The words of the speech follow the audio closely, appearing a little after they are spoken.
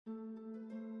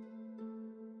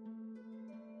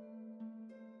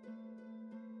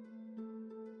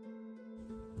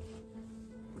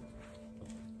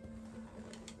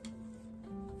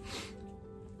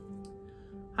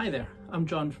Hi there, I'm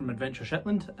John from Adventure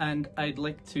Shetland, and I'd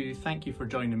like to thank you for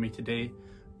joining me today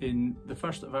in the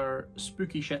first of our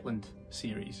Spooky Shetland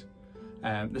series.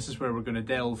 This is where we're going to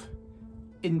delve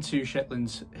into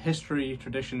Shetland's history,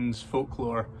 traditions,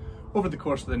 folklore over the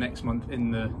course of the next month in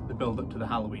the build up to the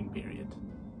Halloween period.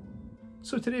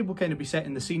 So today we'll kind of be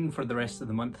setting the scene for the rest of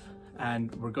the month,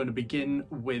 and we're going to begin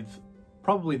with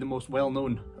probably the most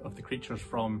well-known of the creatures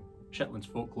from Shetland's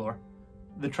folklore,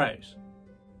 the Trows.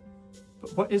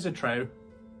 But what is a Trow?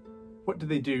 What do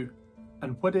they do?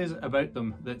 And what is it about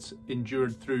them that's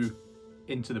endured through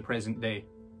into the present day?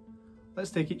 Let's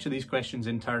take each of these questions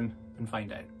in turn and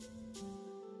find out.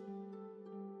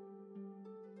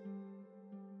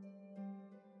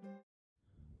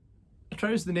 A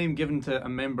Trow is the name given to a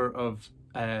member of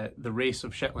the race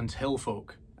of Shetland's hill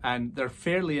folk, and they're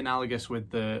fairly analogous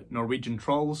with the Norwegian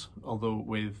Trolls, although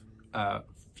with a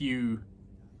few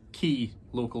key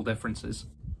local differences.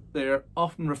 They're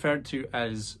often referred to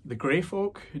as the Grey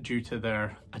Folk due to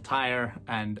their attire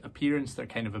and appearance. They're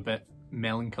kind of a bit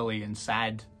melancholy and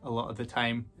sad a lot of the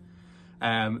time.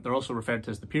 They're also referred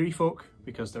to as the Peary Folk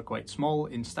because they're quite small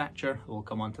in stature. We'll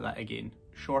come on to that again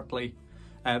shortly.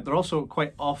 They're also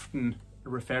quite often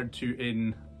referred to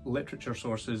in literature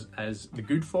sources as the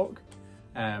Good Folk,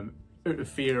 out of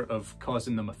fear of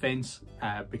causing them offence,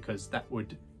 because that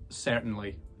would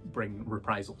certainly bring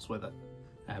reprisals with it.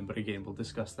 But again, we'll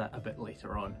discuss that a bit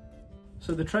later on.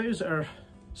 So the Trows are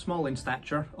small in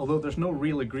stature, although there's no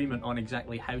real agreement on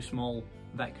exactly how small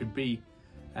that could be.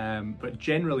 But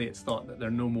generally it's thought that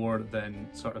they're no more than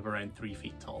sort of around 3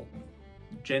 feet tall.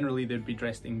 Generally they'd be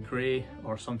dressed in grey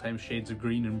or sometimes shades of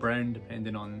green and brown,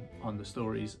 depending on the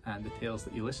stories and the tales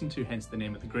that you listen to, hence the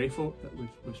name of the Grey Folk that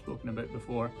we've spoken about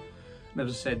before. And as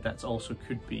I said, that's also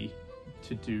could be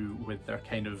to do with their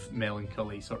kind of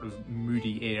melancholy, sort of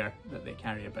moody air that they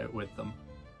carry about with them.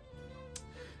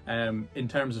 In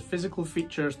terms of physical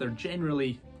features, they're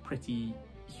generally pretty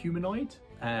humanoid,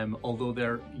 although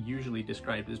they're usually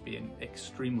described as being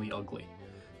extremely ugly,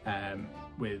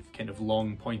 with kind of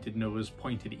long pointed nose,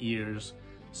 pointed ears,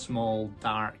 small,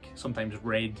 dark, sometimes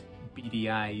red, beady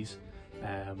eyes,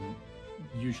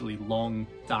 usually long,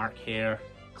 dark hair,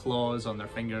 claws on their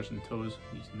fingers and toes,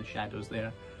 using the shadows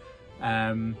there.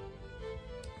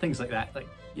 Things like that, like,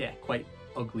 yeah, quite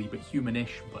ugly but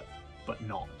humanish, but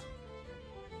not.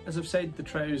 As I've said, the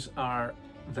Trows are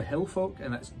the hill folk,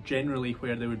 and that's generally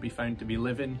where they would be found to be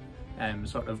living,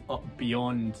 sort of up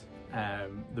beyond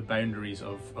the boundaries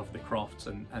of the crofts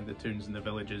and the towns and the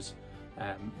villages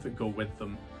that go with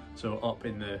them. So up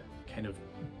in the kind of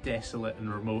desolate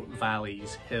and remote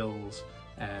valleys, hills,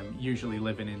 usually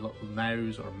living in little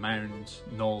knauws or mounds,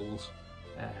 knolls,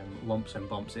 lumps and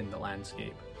bumps in the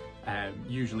landscape,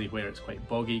 usually where it's quite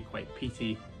boggy, quite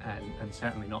peaty, and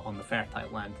certainly not on the fertile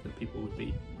land that people would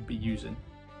be using.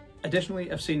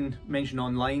 Additionally, I've seen mention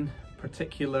online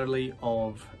particularly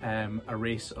of a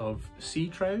race of sea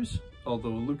trows, although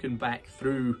looking back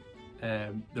through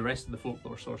the rest of the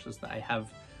folklore sources that I have,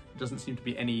 there doesn't seem to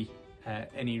be any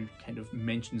kind of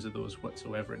mentions of those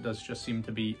whatsoever. It does just seem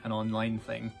to be an online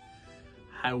thing.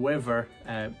 However,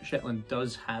 Shetland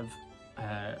does have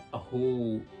a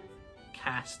whole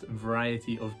cast and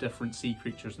variety of different sea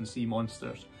creatures and sea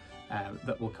monsters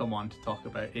that we'll come on to talk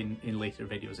about in later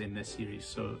videos in this series,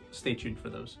 so stay tuned for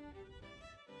those.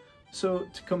 So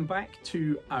to come back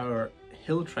to our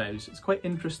hill trows, it's quite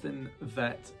interesting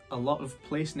that a lot of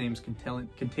place names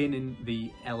containing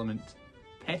the element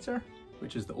petter,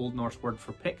 which is the Old Norse word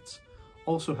for Picts,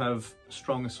 also have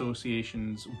strong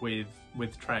associations with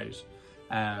Trows.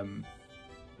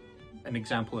 An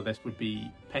example of this would be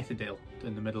Pettidale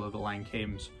in the middle of the Lang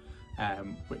Thames,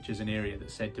 which is an area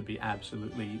that's said to be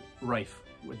absolutely rife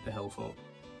with the hill folk.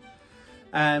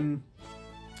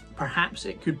 Perhaps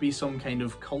it could be some kind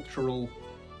of cultural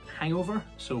hangover.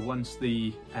 So once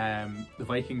the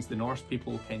Vikings, the Norse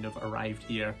people, kind of arrived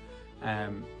here,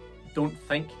 don't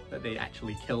think that they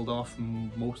actually killed off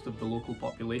most of the local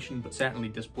population, but certainly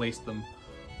displaced them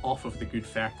off of the good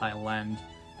fertile land.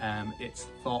 It's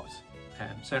thought,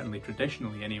 certainly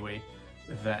traditionally anyway,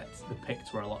 that the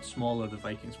Picts were a lot smaller. The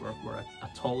Vikings were a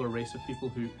taller race of people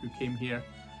who came here,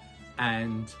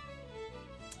 and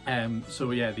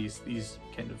so yeah, these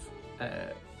kind of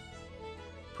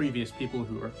previous people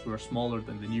who are smaller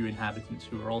than the new inhabitants,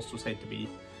 who are also said to be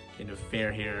kind of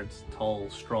fair-haired, tall,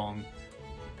 strong.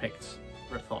 Picts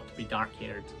were thought to be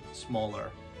dark-haired,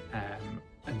 smaller,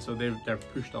 and so they're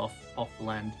pushed off the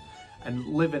land and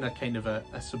live in a kind of a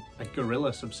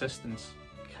guerrilla subsistence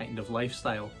kind of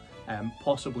lifestyle,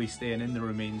 possibly staying in the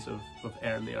remains of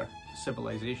earlier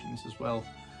civilizations as well.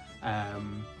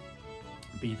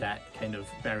 be that kind of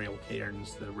burial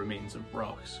cairns, the remains of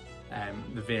rocks,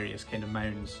 the various kind of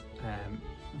mounds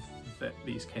that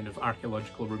these kind of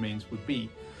archaeological remains would be.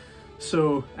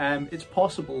 So it's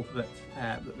possible that,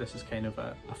 that this is kind of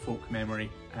a folk memory,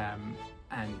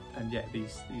 and yeah,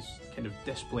 these kind of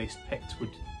displaced Picts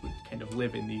would kind of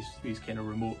live in these kind of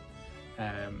remote,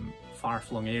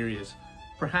 far-flung areas.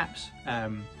 Perhaps,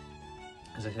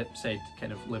 as I said,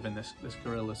 kind of live in this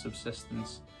guerrilla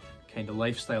subsistence kind of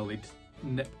lifestyle. They'd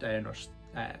nip down or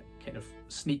kind of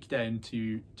sneak down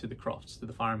to the crofts, to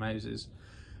the farmhouses,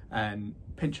 and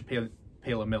pinch a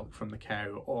pail of milk from the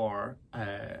cow, or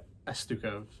a stook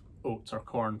of oats or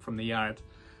corn from the yard.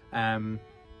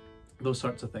 Those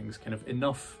sorts of things, kind of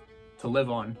enough to live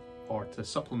on or to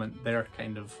supplement their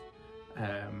kind of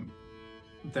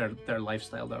their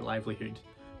lifestyle, their livelihood,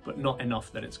 but not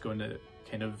enough that it's going to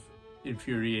kind of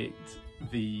infuriate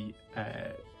the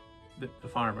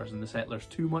farmers and the settlers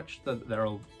too much that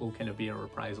there'll kind of be a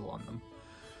reprisal on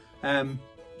them.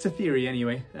 It's a theory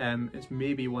anyway. It's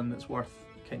maybe one that's worth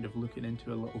kind of looking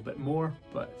into a little bit more,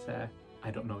 but I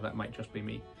don't know, that might just be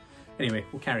me. Anyway,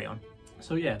 we'll carry on.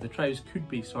 So yeah, the Trows could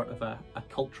be sort of a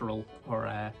cultural or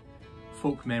a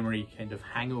folk memory kind of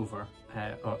hangover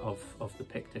of the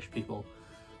Pictish people,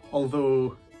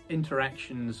 although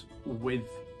interactions with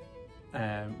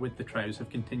the Trows have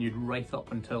continued right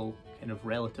up until kind of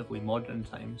relatively modern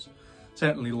times,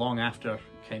 certainly long after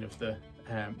kind of the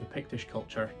Pictish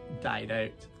culture died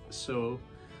out, so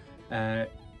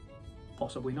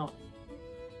possibly not.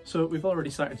 So we've already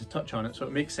started to touch on it, so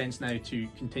it makes sense now to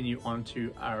continue on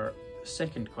to our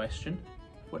second question.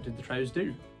 What did the Trows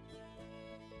do?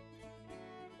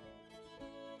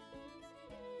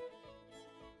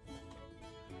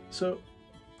 So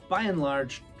by and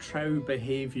large, Trow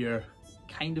behaviour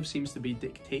kind of seems to be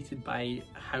dictated by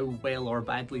how well or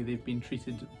badly they've been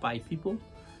treated by people,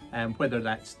 whether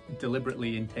that's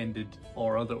deliberately intended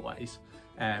or otherwise.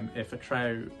 If a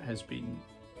Trow has been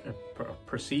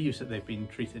perceives that they've been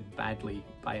treated badly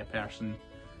by a person,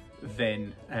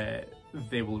 then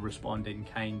they will respond in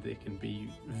kind. They can be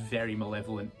very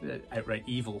malevolent, outright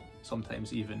evil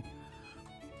sometimes even,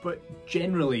 but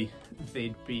generally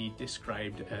they'd be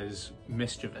described as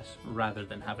mischievous rather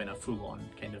than having a full-on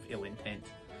kind of ill intent.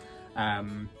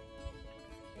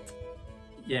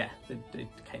 Yeah, they'd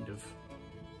kind of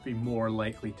be more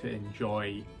likely to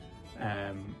enjoy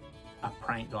a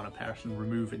prank on a person,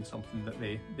 removing something that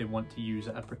they want to use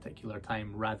at a particular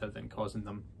time rather than causing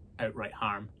them outright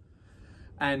harm.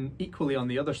 And equally on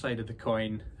the other side of the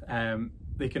coin,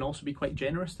 they can also be quite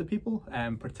generous to people,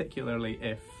 particularly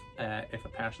if a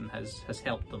person has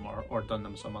helped them or done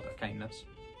them some other kindness.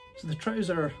 So the Trows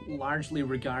are largely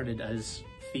regarded as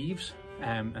thieves,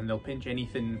 and they'll pinch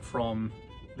anything from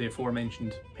the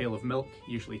aforementioned pail of milk,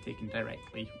 usually taken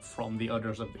directly from the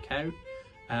udders of the cow,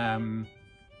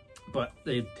 but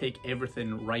they take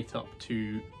everything right up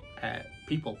to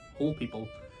people, whole people.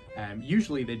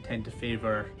 Usually they tend to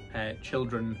favour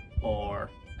children or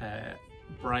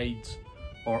brides,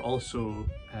 or also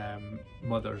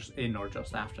mothers in or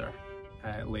just after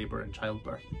labour and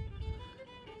childbirth.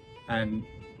 And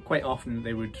quite often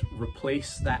they would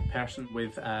replace that person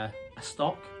with a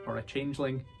stock or a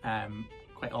changeling,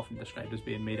 quite often described as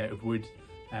being made out of wood,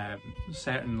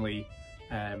 certainly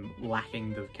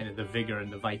lacking the kind of the vigour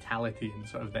and the vitality and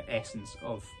sort of the essence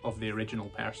of the original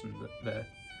person that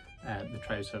the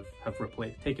Trows have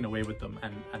taken away with them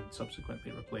and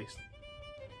subsequently replaced.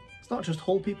 It's not just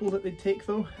whole people that they take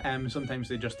though. Sometimes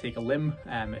they just take a limb.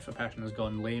 If a person has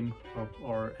gone lame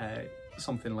or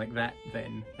something like that,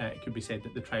 then it could be said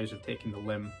that the Trows have taken the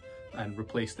limb and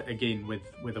replaced it again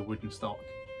with a wooden stock.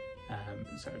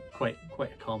 So quite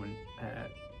a common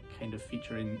kind of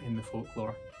feature in the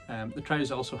folklore. The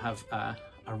Trows also have a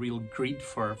real greed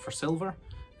for silver.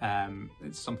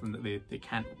 It's something that they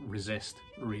can't resist,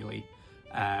 really.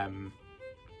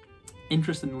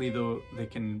 Interestingly though, they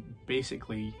can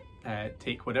basically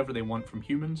take whatever they want from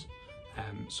humans,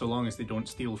 so long as they don't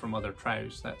steal from other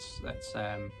Trows.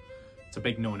 It's a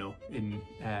big no-no in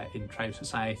Trow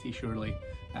society, surely.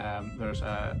 There's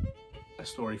a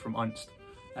story from Unst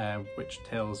which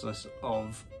tells us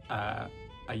of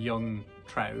a young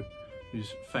Trow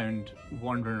who's found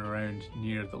wandering around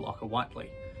near the Loch of Watley,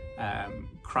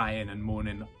 crying and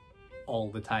moaning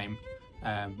all the time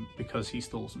because he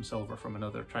stole some silver from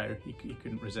another Trow. He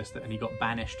couldn't resist it, and he got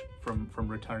banished from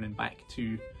returning back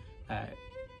to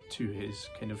his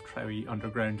kind of Trowy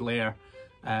underground lair,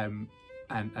 and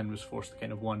was forced to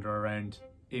kind of wander around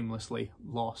aimlessly,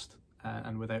 lost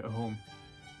and without a home.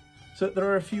 So there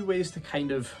are a few ways to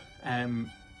kind of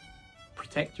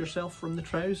protect yourself from the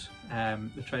Trows.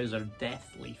 The Trows are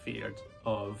deathly feared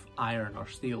of iron or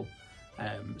steel,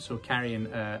 so carrying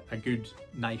a good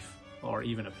knife or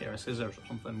even a pair of scissors or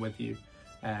something with you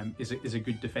is a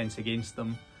good defense against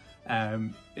them.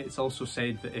 It's also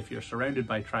said that if you're surrounded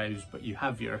by Trows but you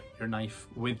have your knife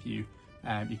with you,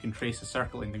 you can trace a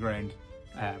circle in the ground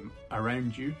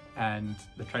around you, and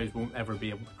the Trows won't ever be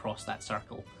able to cross that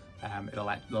circle.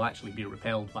 They'll actually be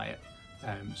repelled by it,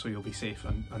 so you'll be safe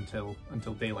until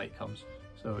daylight comes.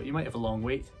 So you might have a long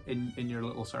wait in your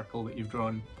little circle that you've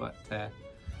drawn, but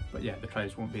yeah, the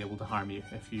Trows won't be able to harm you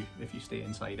if you stay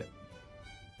inside it.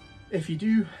 If you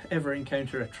do ever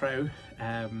encounter a Trow,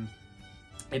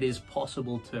 it is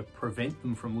possible to prevent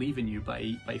them from leaving you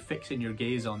by fixing your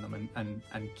gaze on them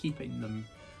and keeping them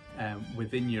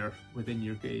within your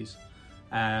gaze.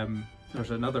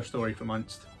 There's another story from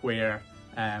Unst where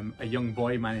a young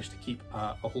boy managed to keep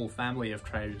a whole family of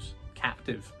Trows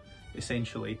captive,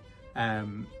 essentially,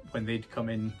 when they'd come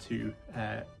in to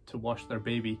wash their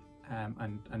baby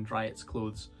and dry its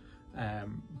clothes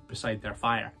beside their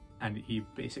fire, and he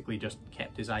basically just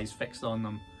kept his eyes fixed on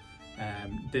them,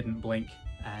 didn't blink,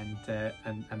 and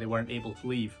they weren't able to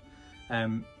leave.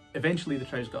 Eventually the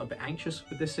Trows got a bit anxious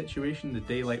with this situation. The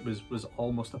daylight was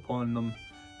almost upon them,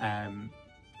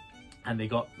 and they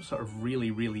got sort of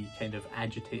really kind of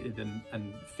agitated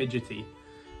and fidgety,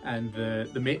 and the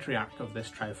matriarch of this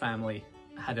Trow family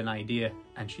had an idea,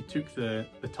 and she took the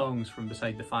tongs from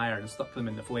beside the fire and stuck them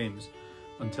in the flames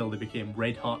until they became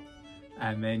red hot,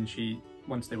 and then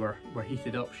once they were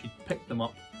heated up, she picked them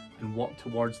up and walked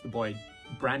towards the boy,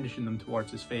 brandishing them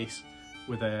towards his face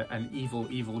with an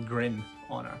evil grin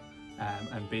on her,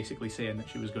 and basically saying that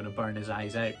she was going to burn his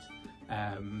eyes out.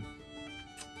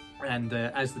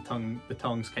 As the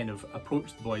tongs kind of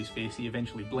approached the boy's face, he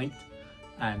eventually blinked,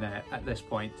 and at this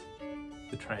point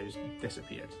the Trows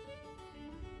disappeared.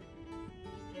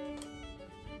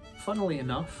 Funnily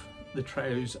enough, the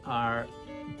Trows are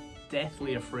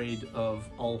deathly afraid of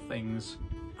all things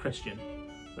Christian,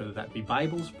 whether that be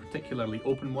Bibles, particularly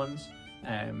open ones,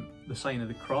 the sign of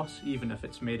the cross, even if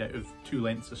it's made out of 2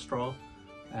 lengths of straw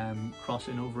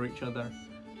crossing over each other,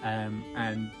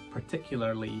 and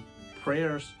particularly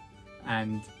prayers,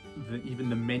 and even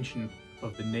the mention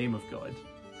of the name of God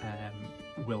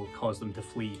will cause them to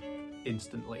flee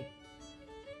instantly.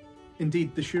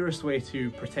 Indeed, the surest way to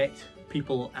protect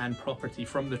people and property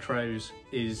from the Trows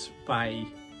is by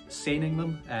saning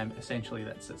them. Essentially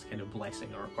that's kind of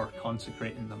blessing or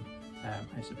consecrating them.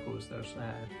 I suppose there's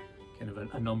kind of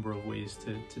a number of ways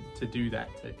to do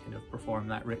that, to kind of perform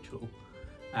that ritual.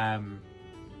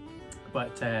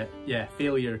 Yeah,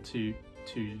 failure to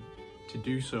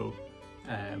do so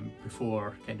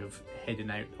before kind of heading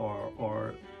out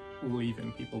or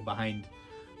leaving people behind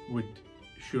would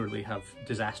surely have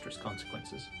disastrous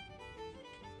consequences.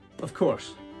 Of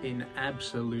course, in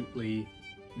absolutely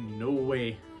no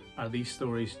way are these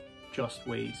stories just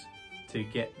ways to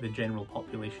get the general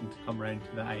population to come around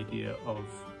to the idea of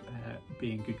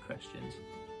being good Christians.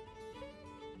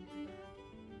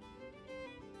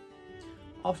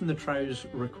 Often the Trows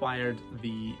required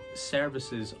the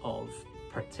services of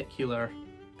particular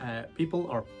people,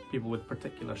 or people with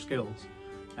particular skills.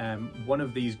 One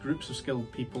of these groups of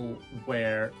skilled people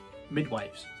were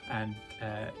midwives, and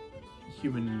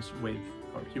human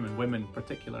women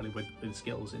particularly with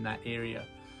skills in that area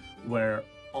were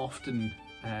often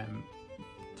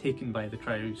taken by the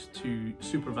Trows to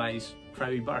supervise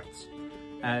Trowy births.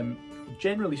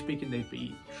 Generally speaking, they'd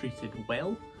be treated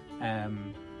well,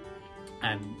 and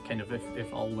kind of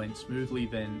if all went smoothly,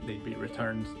 then they'd be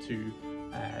returned to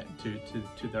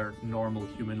their normal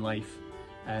human life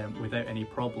without any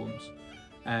problems.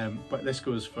 But this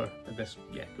goes for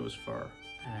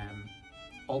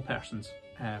all persons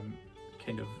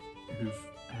kind of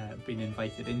who've been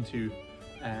invited into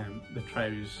the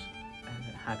Trows'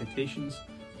 habitations.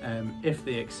 If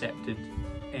they accepted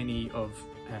any of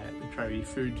the Trowy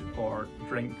food or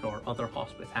drink or other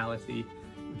hospitality,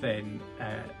 then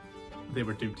they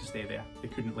were doomed to stay there. They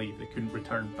couldn't leave, they couldn't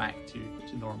return back to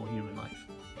normal human life.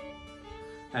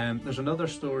 There's another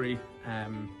story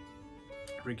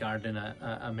regarding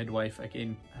a midwife,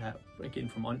 again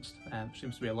from Unst.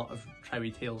 Seems to be a lot of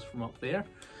Trowy tales from up there.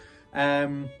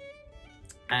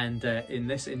 In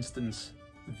this instance,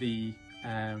 the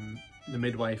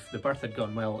midwife, the birth had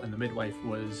gone well, and the midwife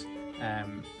was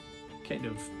kind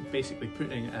of basically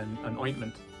putting an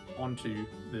ointment onto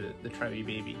the Trowy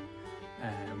baby.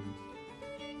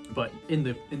 But in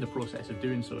the process of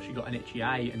doing so, she got an itchy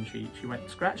eye, and she went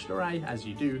and scratched her eye, as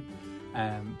you do,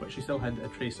 but she still had a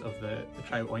trace of the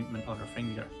Trow ointment on her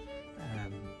finger.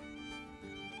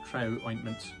 Trow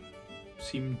ointments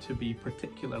seem to be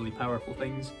particularly powerful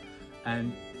things,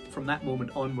 and from that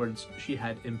moment onwards she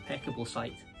had impeccable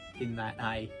sight in that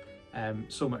eye,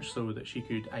 so much so that she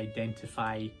could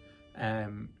identify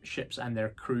ships and their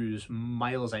crews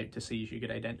miles out to sea. She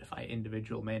could identify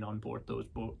individual men on board those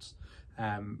boats.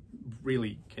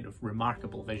 Really kind of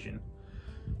remarkable vision.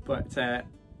 But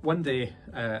one day,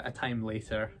 a time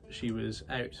later, she was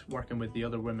out working with the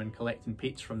other women collecting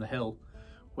peats from the hill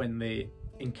when they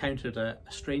encountered a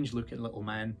strange looking little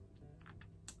man,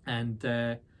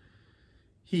 and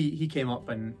he came up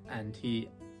and he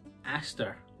asked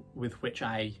her with which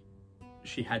eye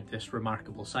she had this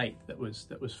remarkable sight that was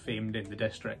famed in the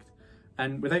district.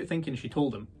 And without thinking, she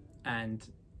told him, and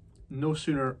no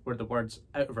sooner were the words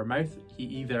out of her mouth, he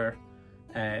either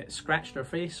scratched her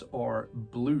face or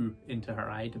blew into her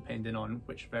eye, depending on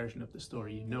which version of the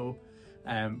story you know.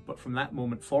 But from that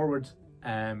moment forward,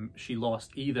 she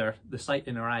lost either the sight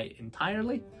in her eye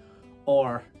entirely,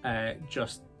 or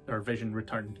just her vision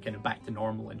returned kind of back to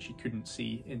normal, and she couldn't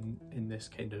see in this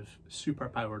kind of super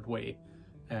powered way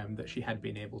that she had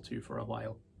been able to for a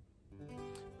while.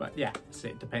 But yeah, so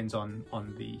it depends on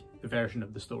the version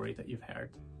of the story that you've heard,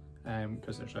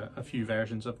 because there's a few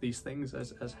versions of these things,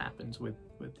 as happens with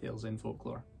tales in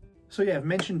folklore. So yeah, I've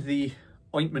mentioned the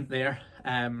ointment there,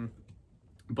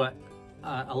 but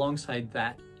alongside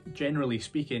that, generally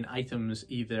speaking, items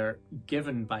either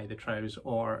given by the Trows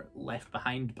or left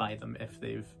behind by them if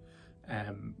they've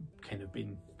kind of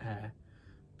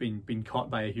been caught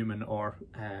by a human, or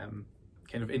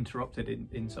kind of interrupted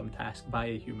in some task by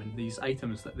a human. These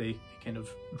items that they kind of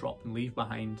drop and leave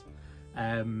behind,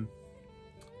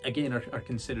 again, are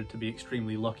considered to be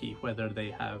extremely lucky. Whether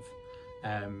they have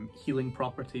healing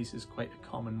properties is quite a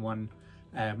common one,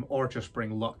 or just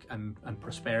bring luck and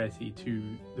prosperity to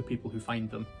the people who find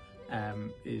them,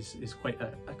 is quite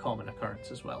a common occurrence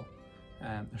as well.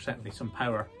 There's certainly some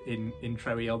power in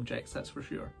Trowy objects, that's for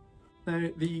sure. Now,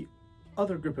 the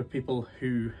other group of people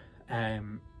who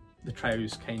the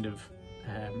Trows kind of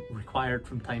required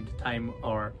from time to time,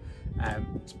 or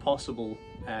it's possible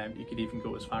you could even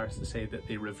go as far as to say that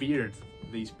they revered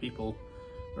these people,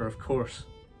 are of course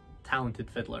talented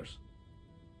fiddlers.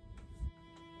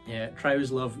 Yeah,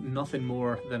 Trows love nothing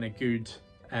more than a good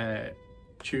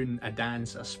tune, a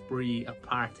dance, a spree, a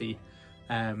party,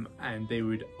 and they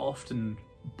would often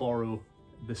borrow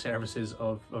the services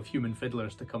of human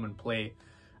fiddlers to come and play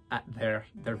at their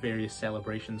various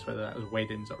celebrations, whether that was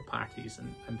weddings or parties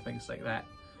and things like that.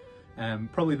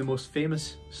 Probably the most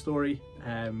famous story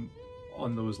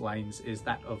on those lines is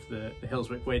that of the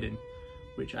Hillswick wedding,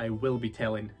 which I will be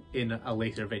telling in a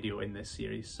later video in this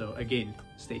series, so again,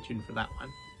 stay tuned for that one.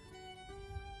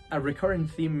 A recurring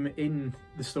theme in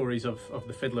the stories of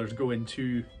the fiddlers going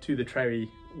to the Trowy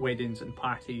weddings and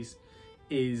parties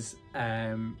is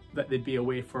that they'd be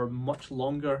away for much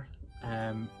longer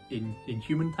in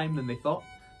human time than they thought.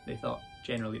 They thought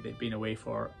generally they'd been away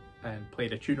for and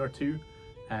played a tune or two,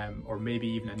 or maybe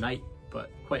even a night, but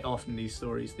quite often these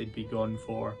stories they'd be gone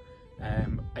for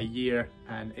a year,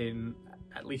 and in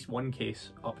at least one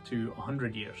case up to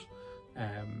 100 years.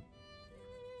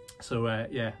 So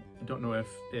yeah, I don't know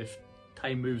if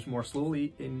time moves more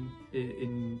slowly in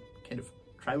kind of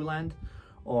Trowland,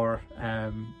 or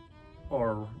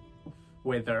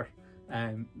whether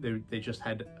they just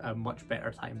had a much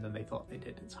better time than they thought they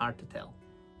did. It's hard to tell.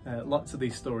 Lots of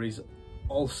these stories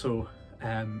also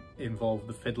involve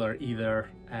the fiddler either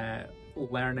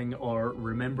learning or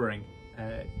remembering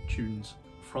tunes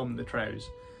from the Trows,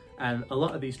 and a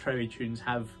lot of these Trowy tunes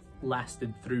have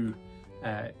lasted through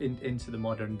into the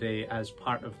modern day as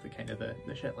part of the kind of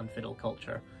the Shetland fiddle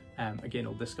culture. Again,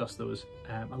 I'll discuss those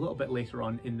a little bit later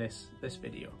on in this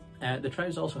video. The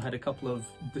Trows also had a couple of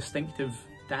distinctive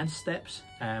dance steps,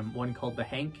 one called the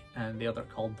henk and the other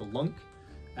called the lunk.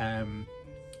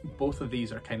 Both of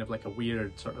these are kind of like a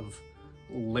weird sort of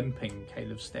limping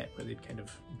kind of step where they'd kind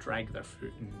of drag their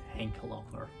foot and henk along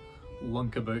or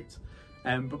lunk about.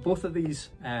 But both of these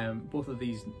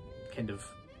kind of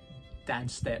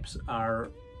dance steps are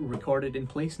recorded in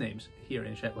place names here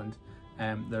in Shetland.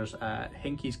 There's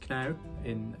Henky's Knowe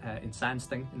in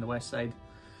Sandsting in the west side,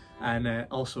 and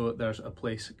also there's a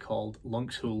place called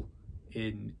Lunkshool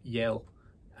in Yell,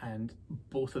 and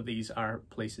both of these are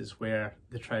places where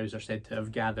the Trows are said to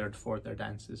have gathered for their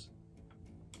dances.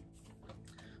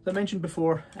 As I mentioned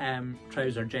before,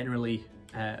 Trows are generally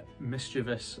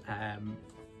mischievous,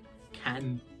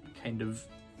 can kind of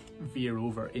veer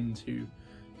over into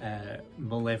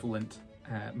malevolent,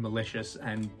 malicious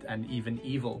and even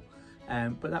evil,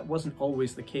 but that wasn't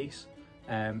always the case.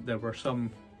 There were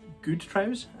some good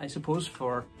Trows, I suppose,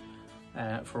 for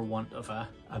want of a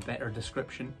better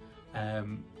description,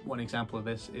 One example of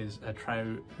this is a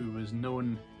trow who was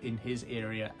known in his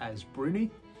area as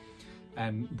Bruni,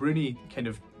 and Bruni kind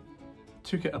of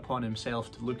took it upon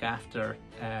himself to look after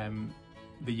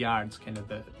the yards, kind of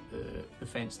the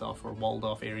fenced off or walled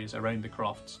off areas around the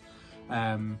crofts,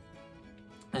 and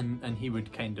he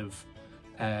would kind of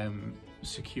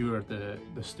secure the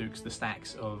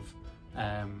stacks of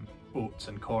oats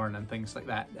and corn and things like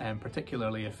that,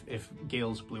 particularly if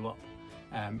gales blew up.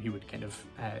 He would kind of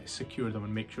secure them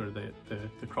and make sure that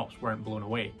the crops weren't blown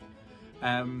away.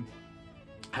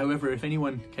 However, if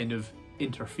anyone kind of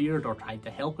interfered or tried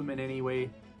to help him in any way,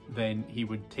 then he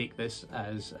would take this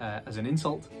as an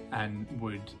insult and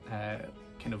would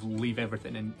kind of leave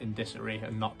everything in disarray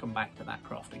and not come back to that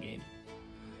croft again.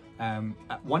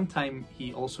 At one time,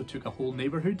 he also took a whole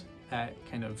neighbourhood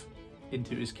kind of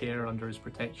into his care, under his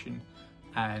protection,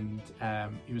 and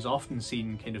he was often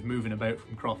seen kind of moving about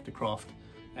from croft to croft,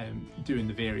 doing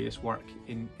the various work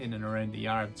in and around the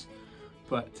yards.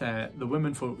 But the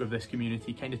womenfolk of this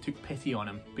community kind of took pity on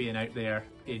him, being out there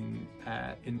in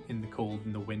the cold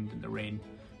and the wind and the rain,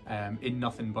 in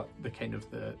nothing but the kind of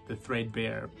the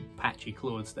threadbare, patchy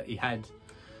clothes that he had.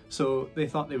 So they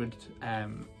thought they would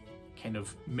kind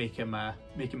of make him a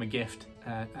gift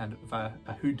and of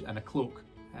a hood and a cloak,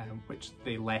 which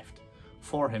they left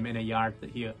for him in a yard that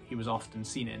he was often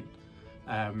seen in.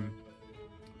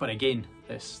 But again,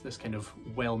 this kind of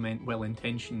well-meant,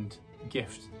 well-intentioned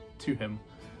gift to him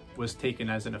was taken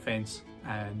as an offence,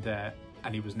 and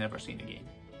he was never seen again.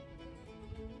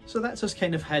 So that's us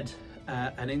kind of had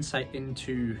an insight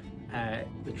into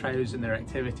the Trows and their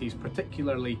activities,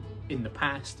 particularly in the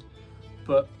past.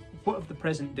 But what of the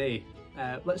present day?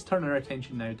 Let's turn our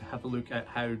attention now to have a look at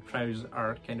how Trows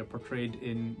are kind of portrayed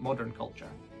in modern culture.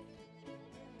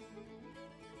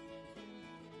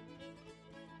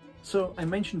 So I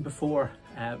mentioned before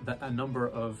that a number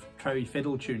of Trowy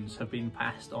fiddle tunes have been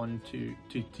passed on to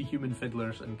human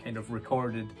fiddlers and kind of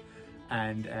recorded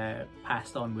and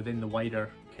passed on within the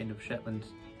wider kind of Shetland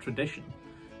tradition.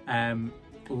 A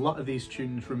lot of these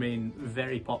tunes remain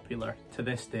very popular to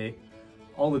this day.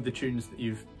 All of the tunes that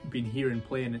you've been hearing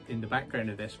playing in the background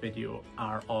of this video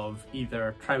are of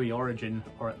either Trowy origin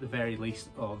or at the very least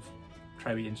of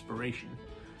Trowy inspiration.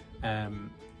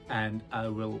 And I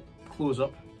will close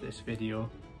up this video.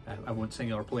 I won't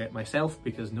sing or play it myself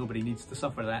because nobody needs to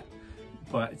suffer that,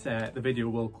 but the video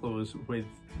will close with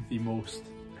the most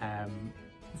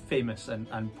famous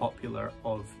and popular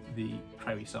of the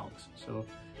Trowy songs. So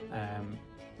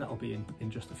that'll be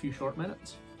in just a few short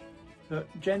minutes. So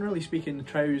generally speaking, the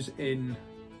Trows in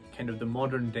kind of the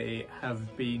modern day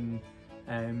have been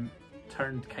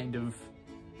turned kind of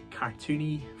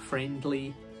cartoony,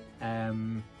 friendly,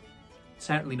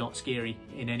 certainly not scary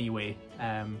in any way.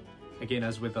 Again,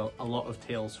 as with a lot of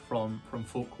tales from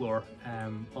folklore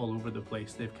all over the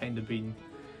place, they've kind of been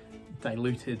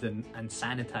diluted and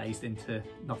sanitized into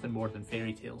nothing more than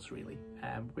fairy tales, really,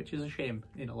 which is a shame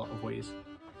in a lot of ways.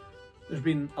 There's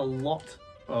been a lot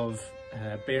of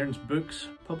bairns books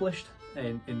published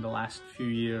in the last few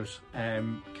years,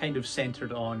 kind of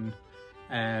centred on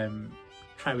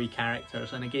Trowy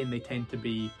characters, and again they tend to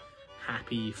be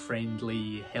happy,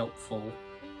 friendly, helpful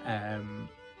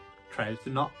Trows.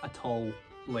 They're not at all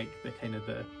like the kind of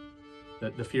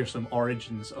the fearsome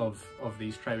origins of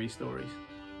these Trowy stories.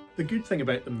 The good thing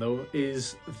about them though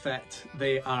is that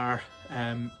they are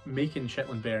making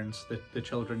Shetland bairns, the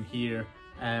children here,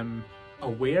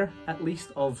 aware at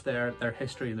least of their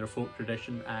history and their folk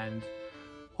tradition, and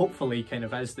hopefully kind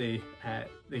of as they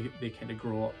kind of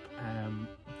grow up,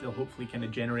 they'll hopefully kind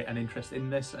of generate an interest in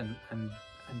this and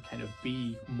kind of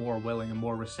be more willing and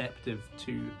more receptive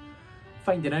to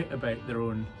finding out about their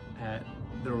own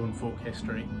folk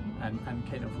history and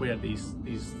kind of where these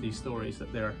stories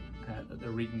that they're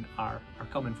reading are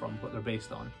coming from, what they're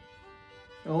based on.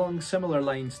 Along similar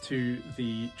lines to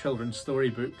the children's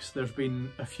storybooks, there's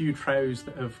been a few Trows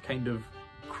that have kind of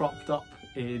cropped up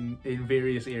in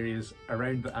various areas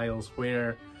around the Isles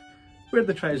where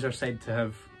the Trows are said to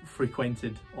have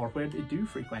frequented, or where they do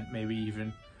frequent maybe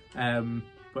even.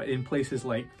 But in places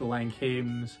like the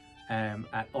Langhames,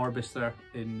 at Orbister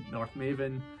in North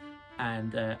Maven,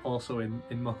 and also in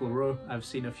Mucklerow, I've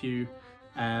seen a few.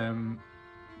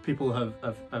 People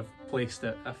have placed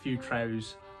a few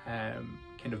Trows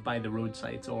kind of by the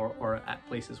roadsides or at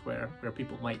places where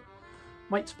people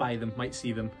might spy them, might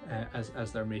see them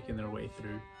as they're making their way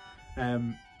through.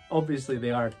 Obviously they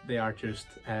are just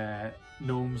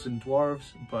gnomes and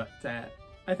dwarves, but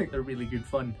I think they're really good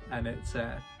fun, and it's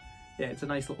a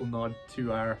nice little nod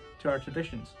to our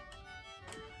traditions.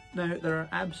 Now, there are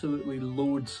absolutely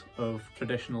loads of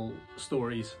traditional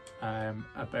stories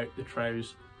about the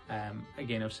Trows.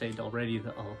 Again, I've said already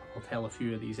that I'll tell a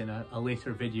few of these in a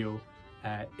later video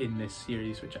in this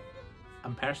series, which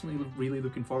I'm personally really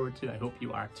looking forward to. I hope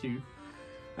you are too.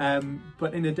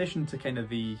 But in addition to kind of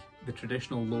the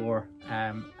traditional lore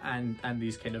and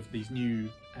these new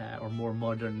or more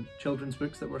modern children's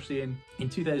books that we're seeing, in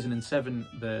 2007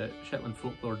 the Shetland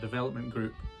Folklore Development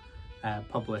Group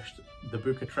published the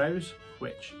Book of Trows,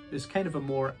 which is kind of a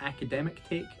more academic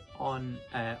take on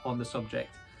the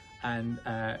subject, and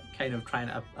kind of trying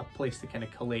a place to kind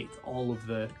of collate all of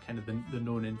the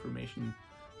known information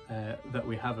that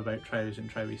we have about Trows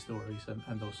and Trowie stories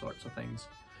and those sorts of things.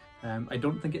 I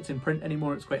don't think it's in print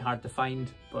anymore. It's quite hard to find,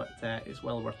 but it's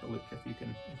well worth a look if you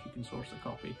can source a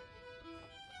copy.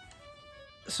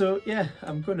 So yeah,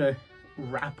 I'm going to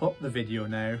wrap up the video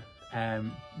now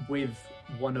with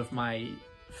one of my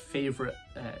favourite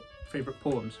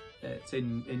poems. It's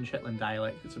in Shetland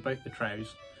dialect. It's about the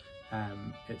Trows.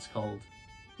 It's called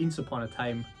Eence Upon a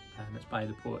Time, and it's by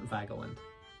the poet Vagaland.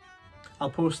 I'll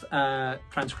post a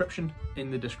transcription in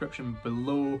the description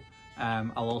below.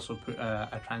 I'll also put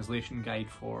a translation guide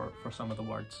for some of the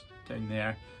words down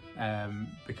there,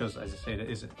 because as I said,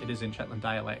 it is in Shetland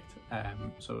dialect,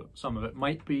 so some of it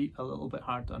might be a little bit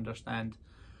hard to understand,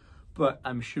 but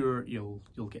I'm sure you'll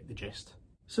get the gist.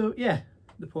 So yeah,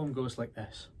 the poem goes like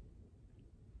this.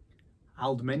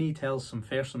 Auld Minnie tells some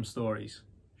fearsome stories.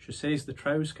 She says the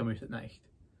Trows come out at night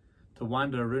to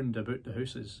wander round about the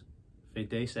houses fae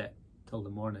dayset till the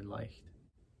morning light.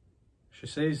 She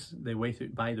says they wait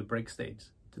out by the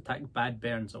brigsteads to tak bad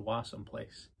bairns awa some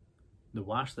place. The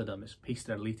warst of them is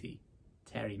Peaster Leety,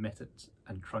 Terry Mittens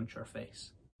and Cruncher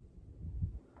Face.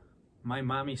 My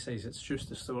mammy says it's just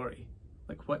a story,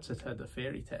 like what's it o' the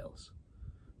fairy tales.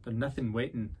 There's nothing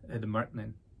waiting i' the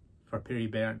mirkening for peerie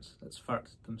bairns that's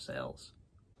furt themselves.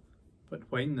 But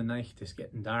when the night is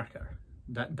getting darker,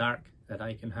 that dark that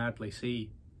I can hardly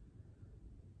see,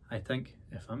 I think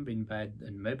if I'm being bad,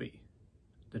 then maybe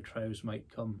the Trows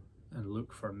might come and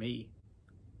look for me.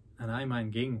 And I man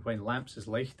ging when lamps is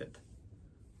lighted,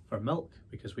 for milk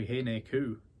because we hae nae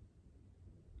coo.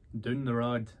 Down the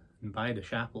rod and by the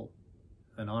chapel,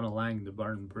 and on alang the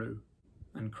burn brew,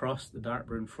 and cross the dark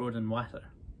brown froden water,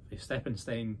 fae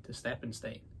Steppenstein to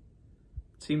Steppenstein.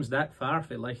 It seems that far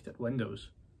fae lighted windows,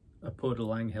 upon the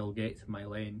lang hill gate my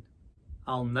lane.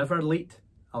 I'll never leet,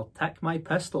 I'll tak my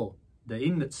pistol, the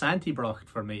een that Santy brocht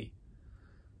for me.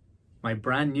 My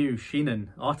brand new Sheenan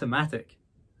automatic,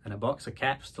 and a box of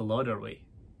caps to load her wi'.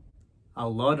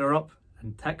 I'll load her up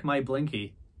and tak my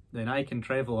blinky, then I can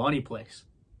travel ony place,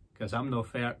 cause I'm no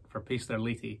fairt for Peaster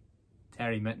Leety,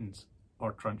 Terry Mittens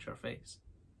or Cruncher Face.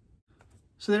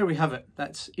 So there we have it.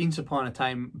 That's Eence Upon a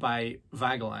Time by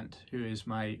Vagaland, who is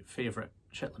my favourite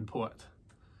Shetland poet.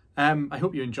 I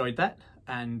hope you enjoyed that,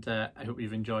 and I hope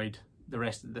you've enjoyed the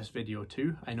rest of this video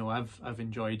too. I know I've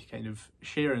enjoyed kind of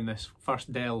sharing this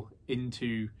first delve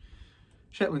into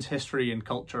Shetland's history and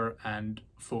culture and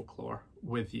folklore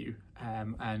with you,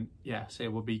 and yeah, so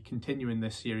we'll be continuing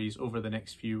this series over the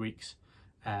next few weeks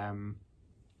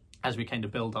as we kind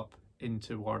of build up in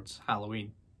towards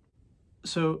Halloween.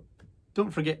 So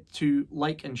don't forget to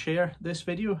like and share this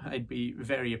video. I'd be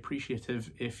very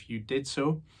appreciative if you did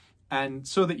so, and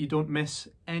so that you don't miss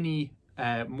any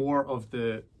more of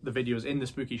the videos in the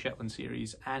Spooky Shetland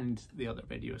series and the other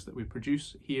videos that we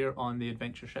produce here on the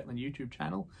Adventure Shetland YouTube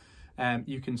channel.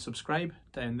 You can subscribe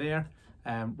down there,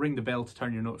 ring the bell to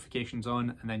turn your notifications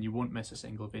on, and then you won't miss a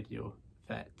single video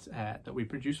that we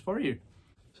produce for you.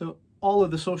 So all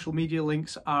of the social media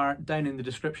links are down in the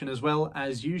description as well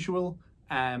as usual.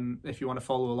 If you want to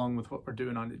follow along with what we're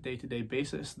doing on a day-to-day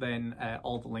basis, then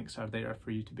all the links are there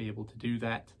for you to be able to do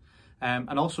that.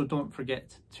 And also don't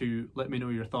forget to let me know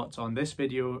your thoughts on this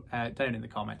video down in the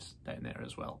comments down there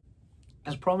as well.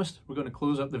 As promised, we're going to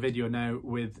close up the video now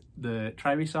with the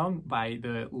Trowie song by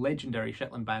the legendary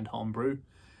Shetland band Homebrew.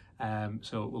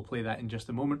 So we'll play that in just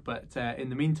a moment, but in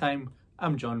the meantime,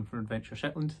 I'm John from Adventure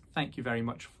Shetland. Thank you very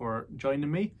much for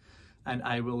joining me, and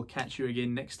I will catch you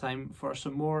again next time for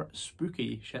some more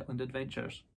spooky Shetland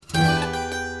adventures.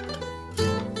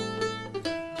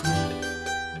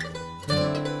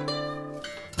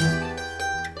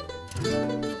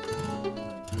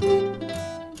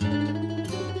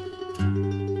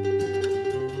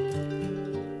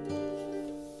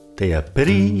 They a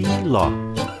pretty lot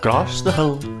across the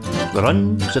hill, there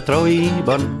runs a Trowie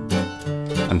bun,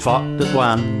 and folk that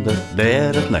wander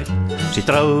there at night see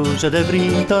Trows at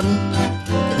every turn.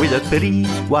 with their pretty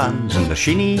wands and their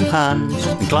shiny hands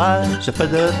and class of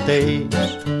their days.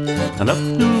 And up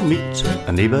to meet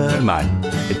a neighbour man,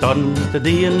 he turned to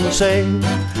thee and say,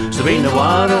 so been a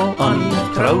warrow on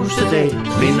Trows today,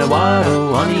 been a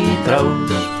warrow on Trows,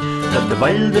 that the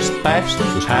wildest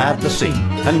bastards was hard to see,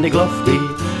 and they gluffed thee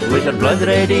with their blood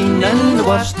redding, and the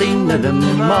worst thing of them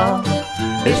all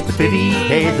is the pity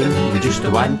heathen with just a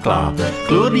one claw,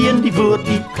 glory and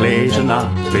devoted clays and all,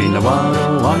 been a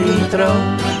warrow on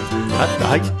Trows. At the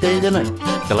height of the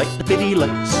night, they light the pity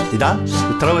lights, they dance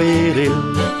the Trowy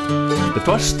reel, they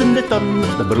twist and they turn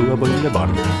at the brew upon the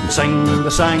barn, and sing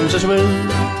the songs as well.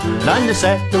 Then they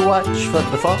set the watch for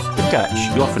the folk to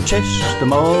catch, bluff and chase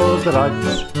them all the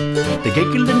rods. They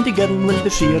giggled and they grin when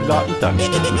the seer got touched,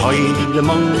 and hide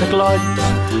among the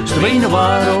clods. So been a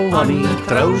warrow on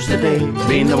Trows today,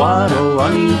 been a warrow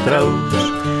on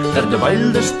Trows, they're the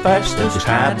wildest bastards is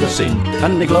hard to see,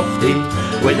 and they gluff thee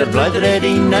with their blood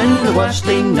redding, and the worst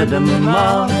thing of them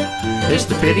all is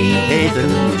the pity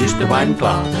heathen just a one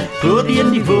claw, glory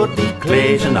and devoted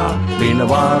clays and all, been a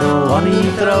warrow on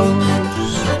Trows.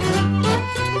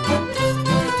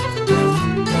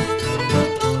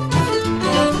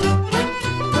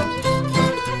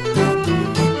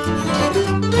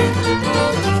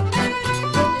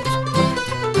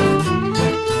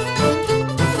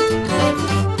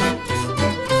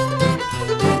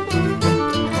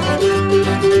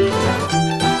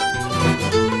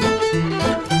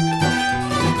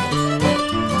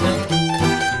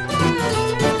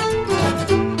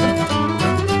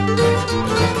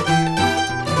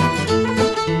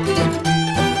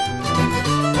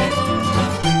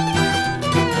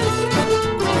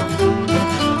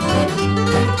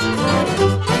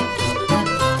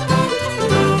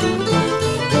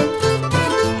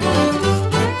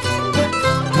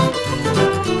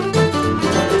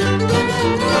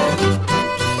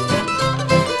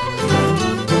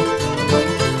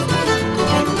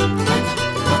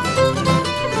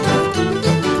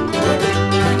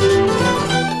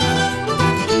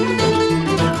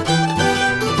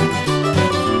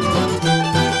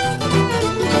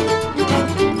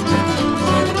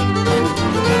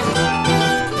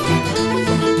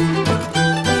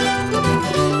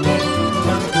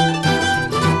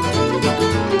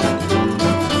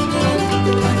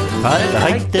 At the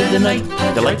height of the night,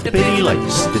 they light the pity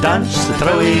lights, they dance the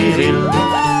Trowy reel,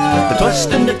 they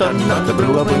twist and they turn up the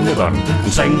brew upon the burn,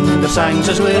 and sing the songs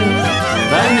as well.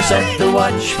 Then they set the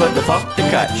watch for the folk to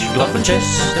catch, bluff and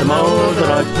chase them all the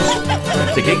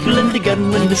rods. They giggle and they grin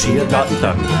when the seer got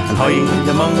turned, and hide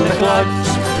among the clods.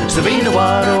 So been a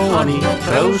warrow on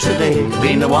Trows today,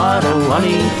 been a warrow on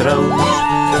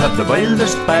Trows, that the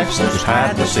wildest bastards is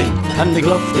hard to see, and they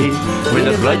gluff thee with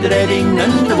their blood redding,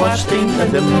 and the worst thing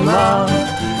of them all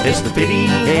is the pity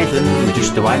heathen with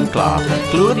just a one claw,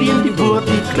 glory and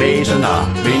devoted clays and all,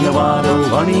 been a warrow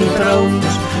on Trows.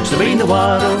 So been a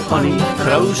warrow on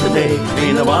Trows today,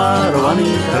 been a warrow on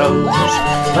Trows,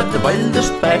 that the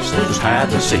wildest bastards is hard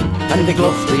to see, and they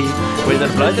gluff thee with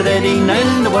their blood redding,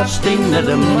 and the worst thing of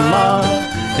them all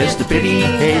is the pity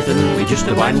heathen with just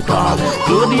a one claw,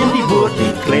 glory and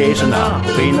devoted clays and all,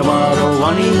 been a warrow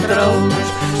on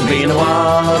Trows, been a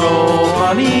warrow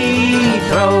on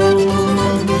Trows.